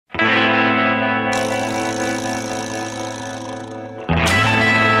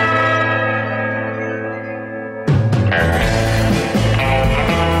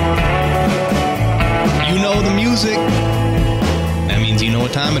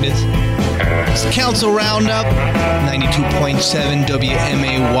it is. It's the Council Roundup, 92.7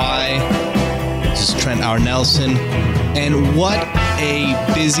 WMAY. This is Trent R. Nelson. And what a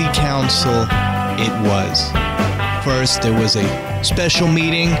busy council it was. First, there was a special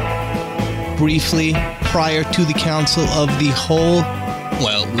meeting briefly prior to the Council of the Whole.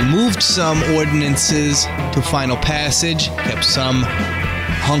 Well, we moved some ordinances to final passage, kept some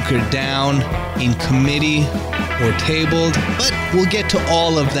hunkered down in committee or tabled, but we'll get to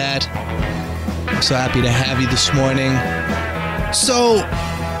all of that. I'm so happy to have you this morning. So,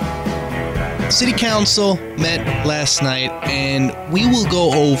 City Council met last night, and we will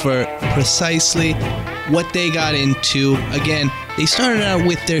go over precisely what they got into. Again, they started out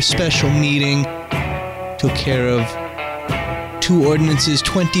with their special meeting, took care of two ordinances,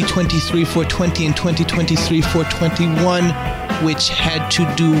 2023-420 and 2023-421, which had to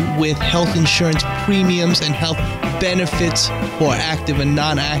do with health insurance premiums and health benefits for active and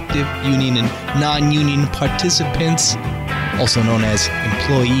non-active union and non-union participants, also known as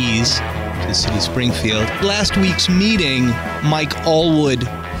employees to the city of Springfield. Last week's meeting, Mike Allwood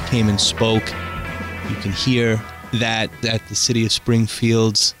came and spoke. You can hear that at the city of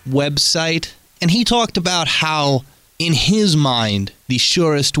Springfield's website. And he talked about how, in his mind, the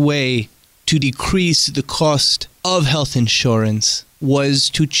surest way to decrease the cost of health insurance was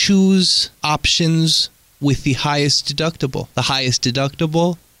to choose options with the highest deductible. The highest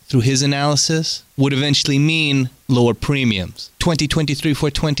deductible, through his analysis, would eventually mean lower premiums.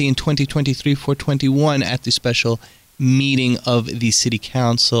 2023-420 and 2023-421 at the special meeting of the City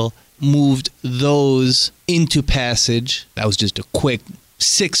Council moved those into passage. That was just a quick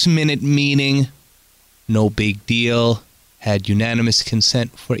 6-minute meeting. No big deal. Had unanimous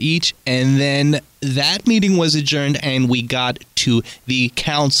consent for each. And then that meeting was adjourned and we got to the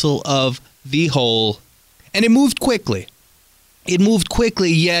Council of the Whole. And it moved quickly. It moved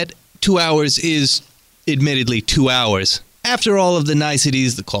quickly, yet 2 hours is admittedly 2 hours. After all of the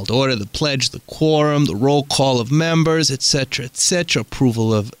niceties, the call to order, the pledge, the quorum, the roll call of members, etc.,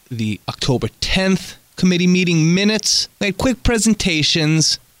 approval of the October 10th committee meeting minutes, they had quick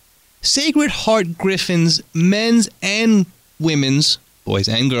presentations. Sacred Heart Griffin's men's and women's, boys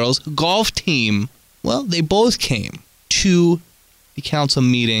and girls, golf team, well, they both came to the council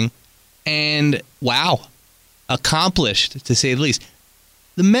meeting and, wow, accomplished, to say the least.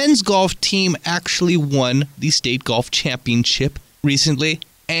 The men's golf team actually won the state golf championship recently,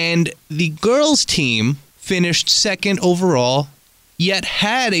 and the girls' team finished second overall, yet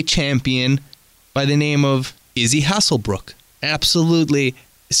had a champion by the name of Izzy Hasselbrook. Absolutely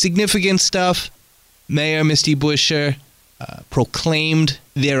significant stuff. Mayor Misty Buscher proclaimed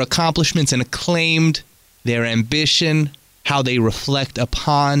their accomplishments and acclaimed their ambition, how they reflect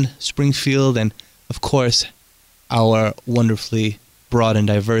upon Springfield and, of course, our wonderfully broad and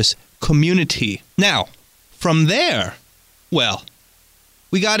diverse community. Now, from there, well,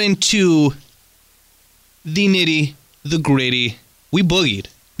 we got into the nitty, the gritty. We boogied.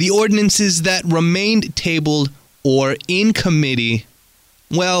 The ordinances that remained tabled or in committee,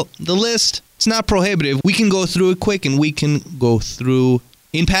 well, the list, it's not prohibitive. We can go through it quick and we can go through,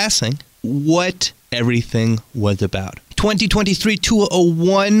 in passing, what everything was about.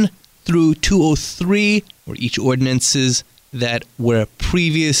 2023-201 through 203 were each ordinances that were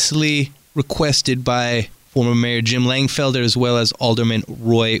previously requested by former Mayor Jim Langfelder as well as Alderman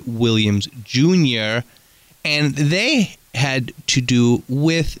Roy Williams Jr., and they had to do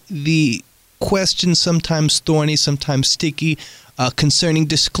with the question, sometimes thorny, sometimes sticky, concerning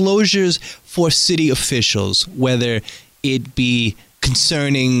disclosures for city officials, whether it be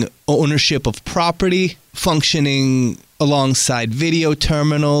concerning ownership of property, functioning alongside video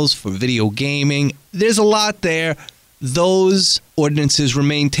terminals for video gaming. There's a lot there. Those ordinances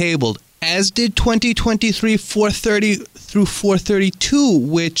remain tabled, as did 2023-430 through 432,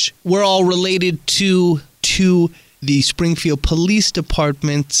 which were all related to the Springfield Police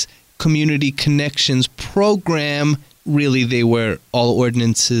Department's Community Connections program. Really, they were all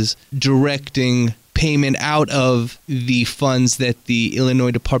ordinances directing payment out of the funds that the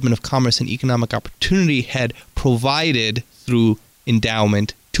Illinois Department of Commerce and Economic Opportunity had provided through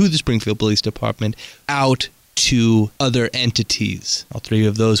endowment to the Springfield Police Department out to other entities. All three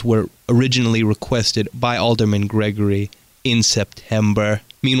of those were originally requested by Alderman Gregory in September.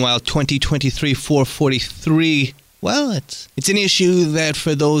 Meanwhile, 2023-443, well, it's an issue that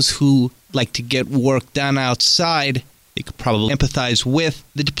for those who like to get work done outside, they could probably empathize with.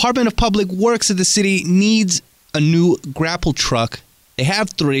 The Department of Public Works of the city needs a new grapple truck. They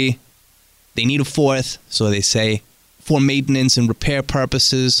have 3. They need a 4th, so they say, for maintenance and repair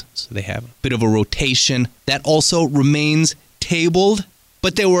purposes. So they have a bit of a rotation. That also remains tabled.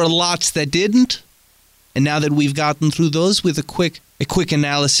 but there were lots that didn't. And now that we've gotten through those with a quick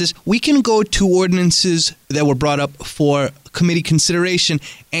analysis, we can go to ordinances that were brought up for committee consideration.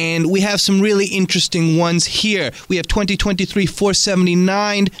 And we have some really interesting ones here. We have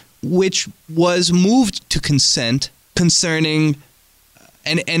 2023-479, which was moved to consent concerning,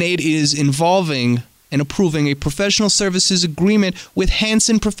 and it is involving and approving a professional services agreement with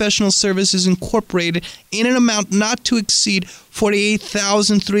Hansen Professional Services Incorporated in an amount not to exceed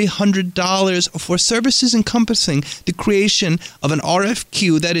 $48,300 for services encompassing the creation of an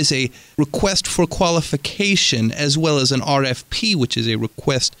RFQ, that is a request for qualification, as well as an RFP, which is a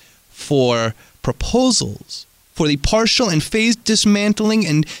request for proposals, for the partial and phased dismantling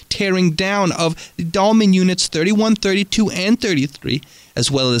and tearing down of the Dolman Units 31, 32, and 33, as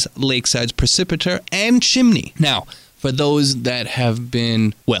well as Lakeside's Precipitator and Chimney. Now, for those that have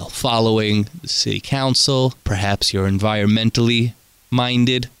been, following the City Council, perhaps you're environmentally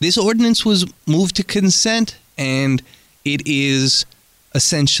minded, this ordinance was moved to consent, and it is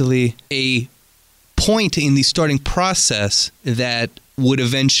essentially a point in the starting process that would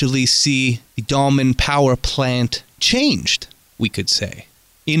eventually see the Dolman Power Plant changed, we could say.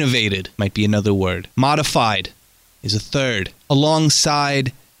 Innovated might be another word. Modified is a third,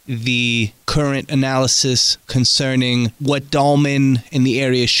 alongside the current analysis concerning what Dolman in the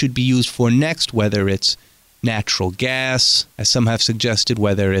area should be used for next, whether it's natural gas, as some have suggested,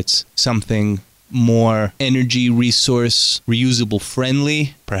 whether it's something more energy resource reusable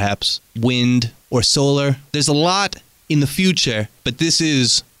friendly, perhaps wind or solar. There's a lot in the future, but this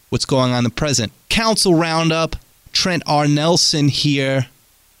is what's going on in the present. Council Roundup, Trent R. Nelson here,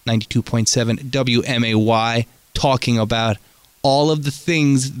 92.7 WMAY, talking about all of the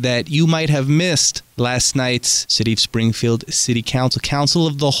things that you might have missed. Last night's City of Springfield City Council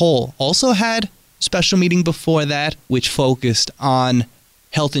of the Whole also had a special meeting before that, which focused on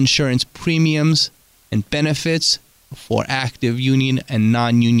health insurance premiums and benefits for active union and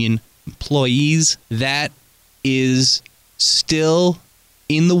non-union employees. That is still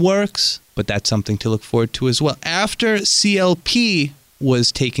in the works, but that's something to look forward to as well. After CLP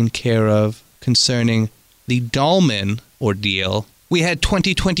was taken care of concerning the Dolman ordeal, we had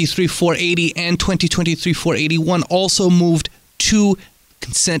 2023-480 and 2023-481 also moved to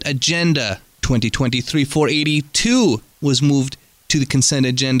consent agenda. 2023-482 was moved to the consent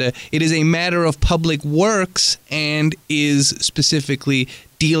agenda. It is a matter of public works and is specifically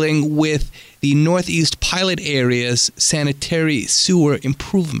dealing with the Northeast Pilot Area's sanitary sewer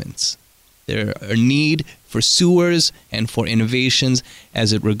improvements. There are need for sewers and for innovations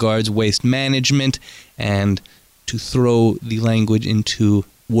as it regards waste management, and to throw the language into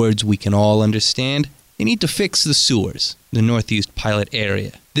words we can all understand, they need to fix the sewers, the Northeast Pilot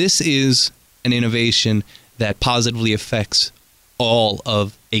Area. This is an innovation that positively affects all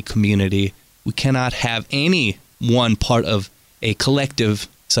of a community. We cannot have any one part of a collective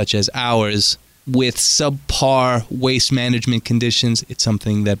such as ours with subpar waste management conditions. It's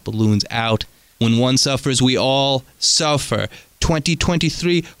something that balloons out. When one suffers, we all suffer.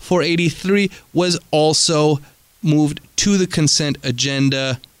 2023-483 was also moved to the consent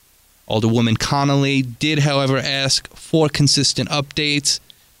agenda. Alderwoman Connolly did, however, ask for consistent updates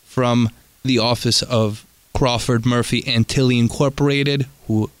from the Office of Crawford, Murphy, and Tilley Incorporated,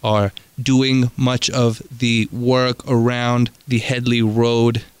 who are doing much of the work around the Headley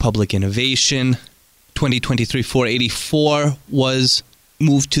Road public innovation. 2023-484 was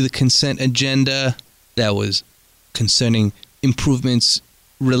moved to the consent agenda. That was concerning improvements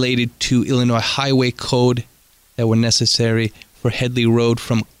related to Illinois Highway Code that were necessary for Headley Road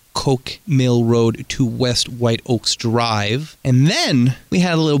from Coke Mill Road to West White Oaks Drive. And then we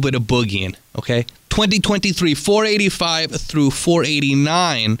had a little bit of boogieing, okay? 2023-485 through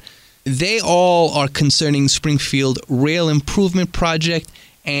 489, they all are concerning Springfield Rail Improvement Project,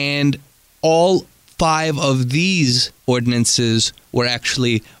 and all 5 of these ordinances were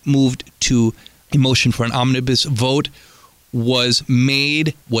actually moved to a motion for an omnibus vote, was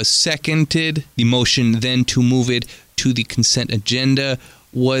made, was seconded. The motion then to move it to the consent agenda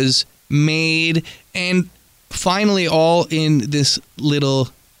was made, and finally, all in this little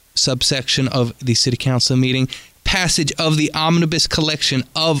subsection of the City Council meeting, passage of the omnibus collection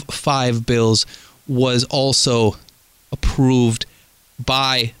of 5 bills was also approved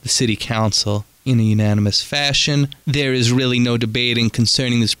by the City Council in a unanimous fashion. There is really no debating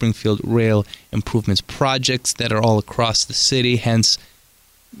concerning the Springfield Rail Improvements projects that are all across the city. Hence,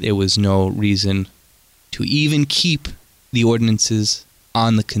 there was no reason to even keep the ordinances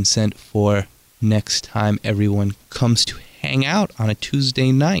on the consent for next time everyone comes to hang out on a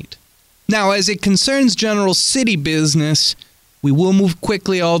Tuesday night. Now, as it concerns general city business, We will move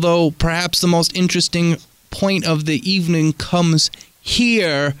quickly, although perhaps the most interesting point of the evening comes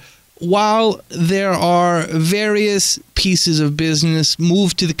here. While there are various pieces of business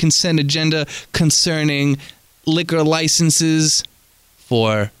moved to the consent agenda concerning liquor licenses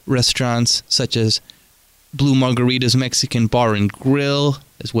for restaurants such as Blue Margarita's Mexican Bar and Grill,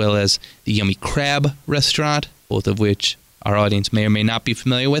 as well as the Yummy Crab restaurant, both of which our audience may or may not be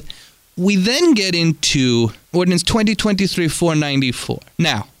familiar with, we then get into Ordinance 2023-494.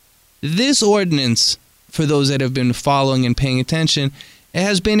 Now, this ordinance, for those that have been following and paying attention, it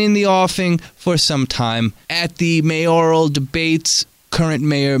has been in the offing for some time. At the mayoral debates, current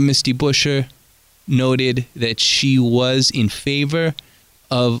Mayor Misty Buscher noted that she was in favor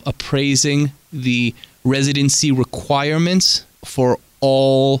of appraising the residency requirements for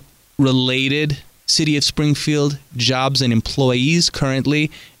all related City of Springfield jobs and employees.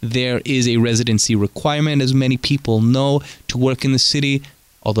 Currently, there is a residency requirement, as many people know, to work in the city,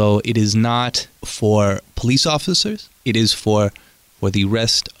 although it is not for police officers. It is for the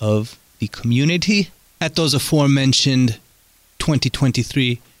rest of the community. At those aforementioned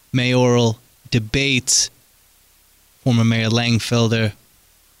 2023 mayoral debates, former Mayor Langfelder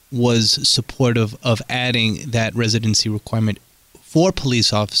was supportive of adding that residency requirement for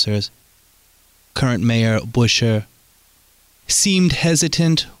police officers. Current Mayor Buscher seemed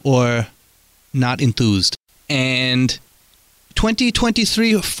hesitant or not enthused. And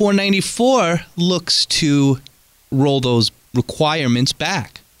 2023-494 looks to roll those requirements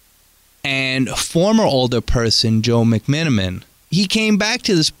back. And former alderperson Joe McMenamin, he came back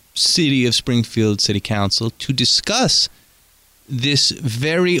to the City of Springfield City Council to discuss this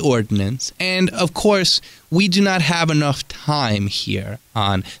very ordinance. And of course, we do not have enough time here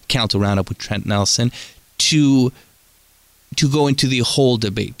on Council Roundup with Trent Nelson to go into the whole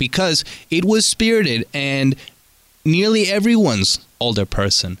debate, because it was spirited and nearly everyone's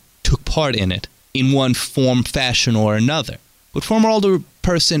alderperson took part in it in one form, fashion, or another. But former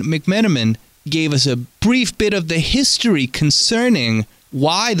alderperson McMenamin gave us a brief bit of the history concerning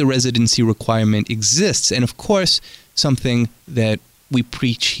why the residency requirement exists. And of course, something that we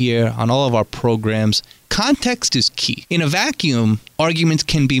preach here on all of our programs, context is key. In a vacuum, arguments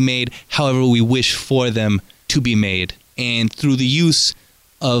can be made however we wish for them to be made. And through the use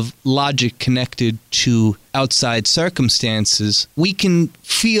of logic connected to outside circumstances, we can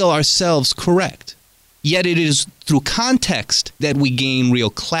feel ourselves correct. Yet it is through context that we gain real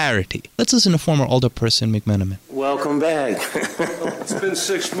clarity. Let's listen to former alderperson McMenamin. Welcome back. It's been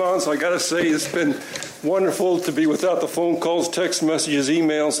 6 months. I got to say, it's been wonderful to be without the phone calls, text messages,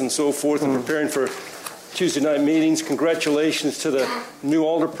 emails, and so forth, and preparing for Tuesday night meetings. Congratulations to the new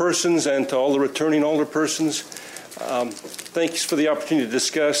alderpersons and to all the returning alderpersons. Thanks for the opportunity to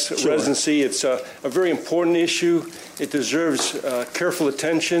discuss residency. It's a very important issue. It deserves careful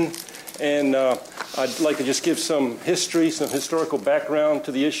attention. And I'd like to just give some history, some historical background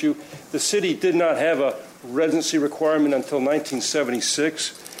to the issue. The city did not have a residency requirement until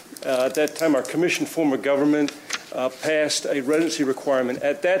 1976. At that time, our commission form of government passed a residency requirement.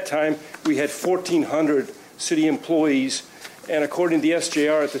 At that time, we had 1,400 city employees, and according to the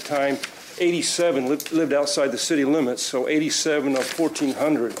SJR at the time, 87 lived outside the city limits, so 87 of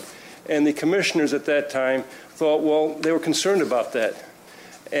 1,400. And the commissioners at that time thought, well, they were concerned about that.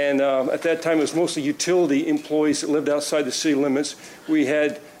 And at that time, it was mostly utility employees that lived outside the city limits. We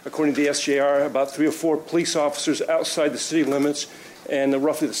had, according to the SJR, about 3 or 4 police officers outside the city limits and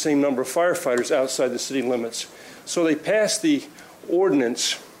roughly the same number of firefighters outside the city limits. So they passed the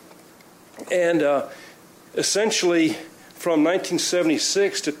ordinance, and essentially from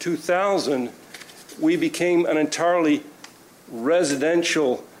 1976 to 2000, we became an entirely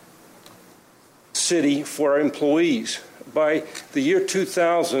residential city for our employees. By the year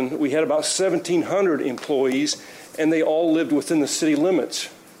 2000, we had about 1,700 employees, and they all lived within the city limits,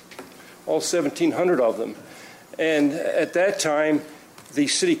 all 1,700 of them. And at that time, the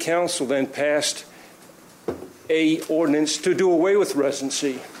city council then passed a ordinance to do away with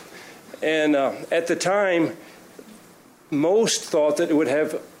residency. And at the time, most thought that it would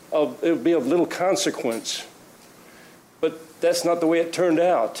be of little consequence. But that's not the way it turned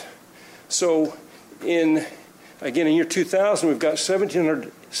out. So in year 2000, we've got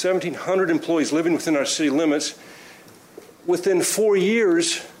 1,700 employees living within our city limits. Within 4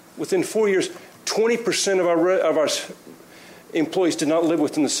 years, 20% of our employees did not live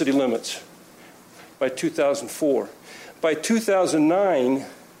within the city limits by 2004. By 2009,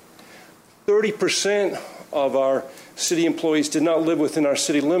 30% of our city employees did not live within our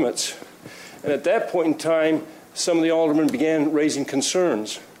city limits. And at that point in time, some of the aldermen began raising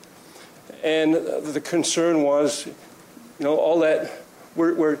concerns. And the concern was all that,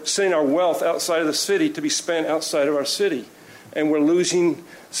 we're sending our wealth outside of the city to be spent outside of our city. And we're losing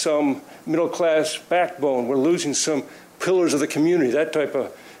some middle-class backbone. We're losing some pillars of the community, that type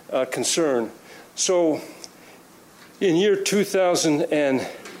of concern. So in year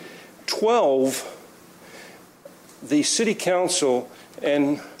 2012, the city council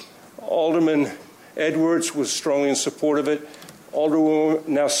and Alderman Edwards was strongly in support of it. Alderwoman,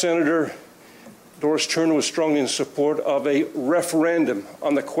 now Senator Doris Turner, was strongly in support of a referendum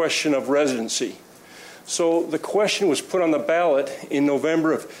on the question of residency. So the question was put on the ballot in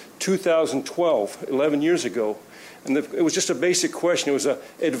November of 2012, 11 years ago. And it was just a basic question. It was an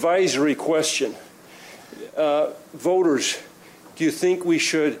advisory question. Voters, do you think we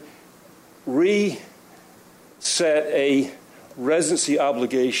should reset a residency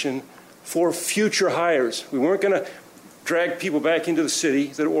obligation for future hires? We weren't going to drag people back into the city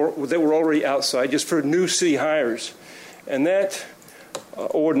that were already outside, just for new city hires. And that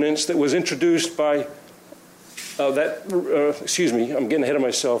ordinance that was introduced by excuse me, I'm getting ahead of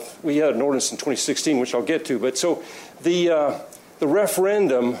myself. We had an ordinance in 2016, which I'll get to. But so the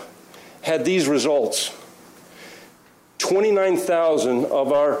referendum had these results. 29,000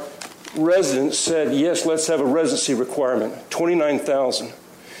 of our residents said, yes, let's have a residency requirement. 29,000.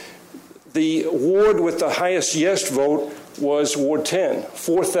 The ward with the highest yes vote was Ward 10.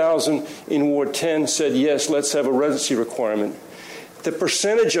 4,000 in Ward 10 said, yes, let's have a residency requirement. The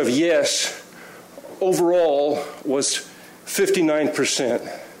percentage of yes overall was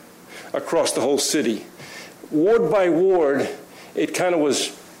 59% across the whole city. Ward by ward, it kind of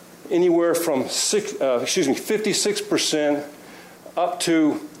was anywhere from 56% up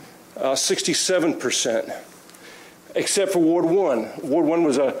to 67%, except for Ward 1. Ward 1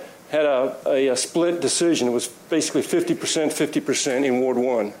 had a split decision. It was basically 50%, 50% in Ward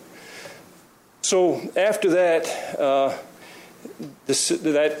 1. So after that,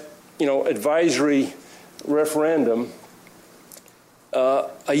 advisory referendum,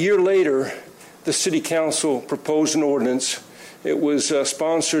 a year later, the City Council proposed an ordinance. It was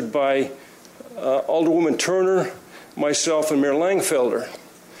sponsored by Alderwoman Turner, myself, and Mayor Langfelder.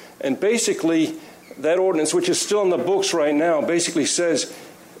 And basically, that ordinance, which is still in the books right now, basically says,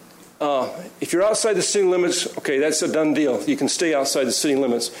 if you're outside the city limits, okay, that's a done deal. You can stay outside the city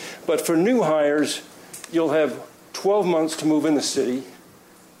limits. But for new hires, you'll have 12 months to move in the city.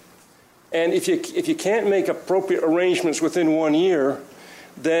 And if you can't make appropriate arrangements within 1 year,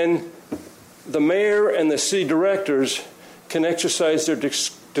 then the mayor and the city directors can exercise their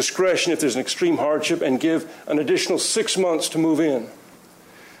discretion if there's an extreme hardship and give an additional 6 months to move in.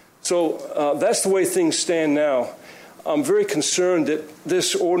 So that's the way things stand now. I'm very concerned that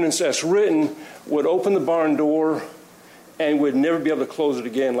this ordinance as written would open the barn door and would never be able to close it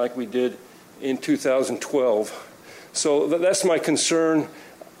again like we did in 2012. So that's my concern.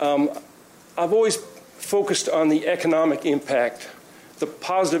 I've always focused on the economic impact, the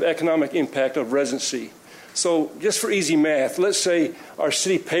positive economic impact of residency. So just for easy math, let's say our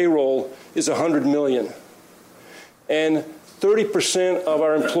city payroll is $100 million, and 30% of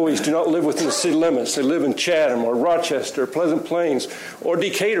our employees do not live within the city limits. They live in Chatham or Rochester, or Pleasant Plains, or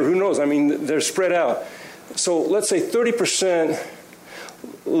Decatur, who knows? I mean, they're spread out. So let's say 30%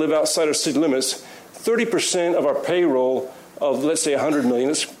 live outside our city limits. 30% of our payroll of, let's say, $100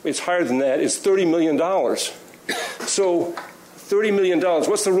 million, it's higher than that, is $30 million. So $30 million,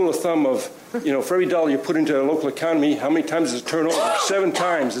 what's the rule of thumb of, for every dollar you put into a local economy, how many times does it turn over? 7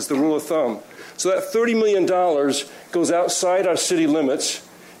 times is the rule of thumb. So that $30 million goes outside our city limits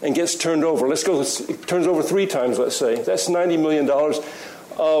and gets turned over. It turns over 3 times, let's say. That's $90 million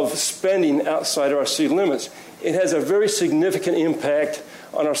of spending outside of our city limits. It has a very significant impact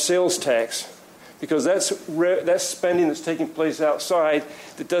on our sales tax, because that's spending that's taking place outside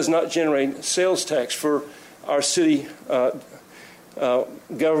that does not generate sales tax for our city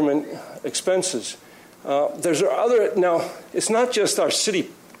government expenses. Now, it's not just our city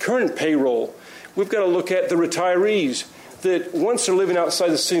current payroll. We've got to look at the retirees that once they're living outside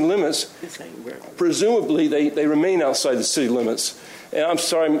the city limits, presumably they remain outside the city limits. And I'm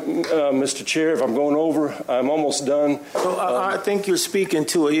sorry, Mr. Chair, if I'm going over. I'm almost done. So I think you're speaking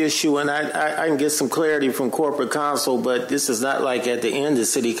to an issue, and I can get some clarity from corporate counsel, but this is not like at the end of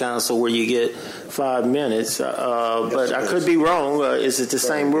city council where you get 5 minutes. But I could be wrong. Is it the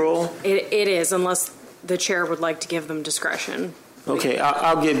same rule? It is, unless the chair would like to give them discretion. Okay,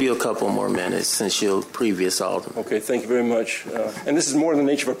 I'll give you a couple more minutes since you're previous alderman. Okay, thank you very much. And this is more in the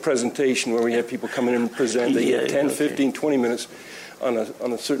nature of a presentation where we have people come in and present. They get 10, 15, 20 minutes on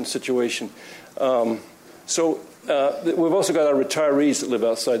a certain situation. So we've also got our retirees that live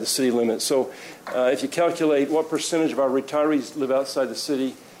outside the city limits. So if you calculate what percentage of our retirees live outside the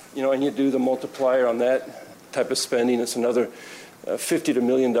city, and you do the multiplier on that type of spending, it's another $50 to $1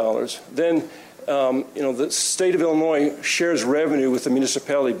 million. Then, the state of Illinois shares revenue with the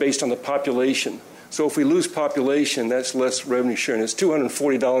municipality based on the population. So if we lose population, that's less revenue sharing. It's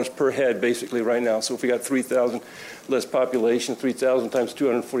 $240 per head, basically, right now. So if we got 3,000 less population, 3,000 times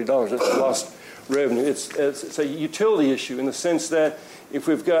 $240, that's lost revenue. It's a utility issue in the sense that if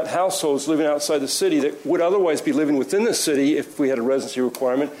we've got households living outside the city that would otherwise be living within the city if we had a residency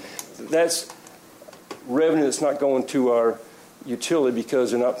requirement, that's revenue that's not going to our utility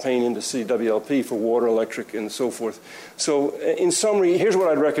because they're not paying into city WLP for water, electric, and so forth. So in summary, here's what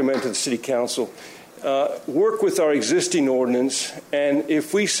I'd recommend to the city council. Work with our existing ordinance, and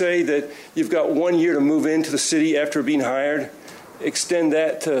if we say that you've got 1 year to move into the city after being hired, extend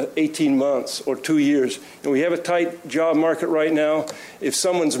that to 18 months or 2 years. And we have a tight job market right now. If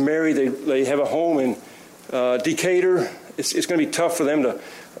someone's married, they have a home in Decatur, it's going to be tough for them to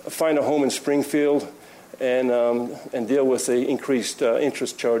find a home in Springfield and deal with the increased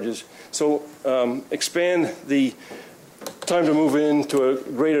interest charges. So expand the time to move in to a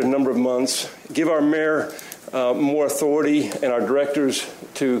greater number of months. Give our mayor more authority and our directors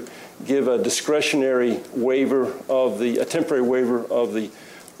to give a discretionary waiver a temporary waiver of the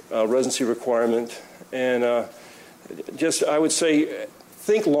residency requirement. And I would say,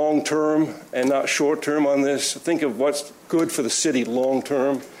 think long term and not short term on this. Think of what's good for the city long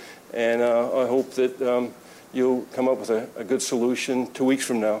term. And I hope that you'll come up with a good solution 2 weeks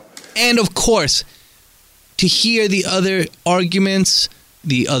from now. And of course, to hear the other arguments,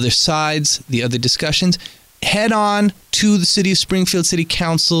 the other sides, the other discussions, head on to the City of Springfield City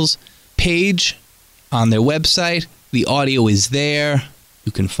Council's page on their website. The audio is there.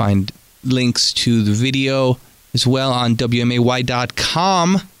 You can find links to the video as well on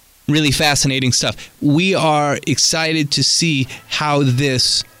WMAY.com. Really fascinating stuff. We are excited to see how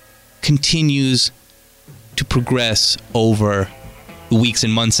this continues to progress over the weeks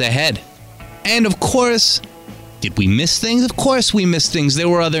and months ahead. And of course, did we miss things? Of course we missed things. There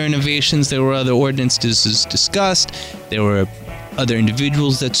were other innovations. There were other ordinances discussed. There were other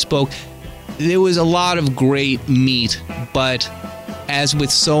individuals that spoke. There was a lot of great meat, but as with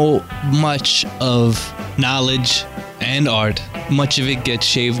so much of knowledge and art, much of it gets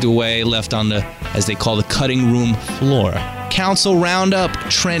shaved away, left on the, as they call, the cutting room floor. Council Roundup,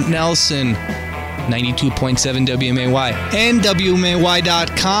 Trent Nelson, 92.7 WMAY, and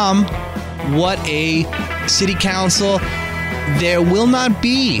WMAY.com. What a city council. There will not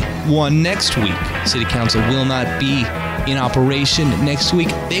be one next week. City council will not be in operation next week.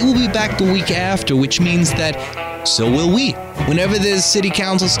 They will be back the week after, which means that so will we. Whenever there's city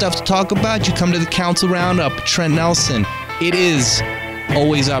council stuff to talk about, you come to the Council Roundup. Trent Nelson. It is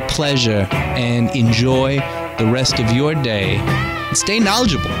always our pleasure, and enjoy the rest of your day and stay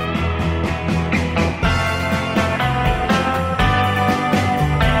knowledgeable.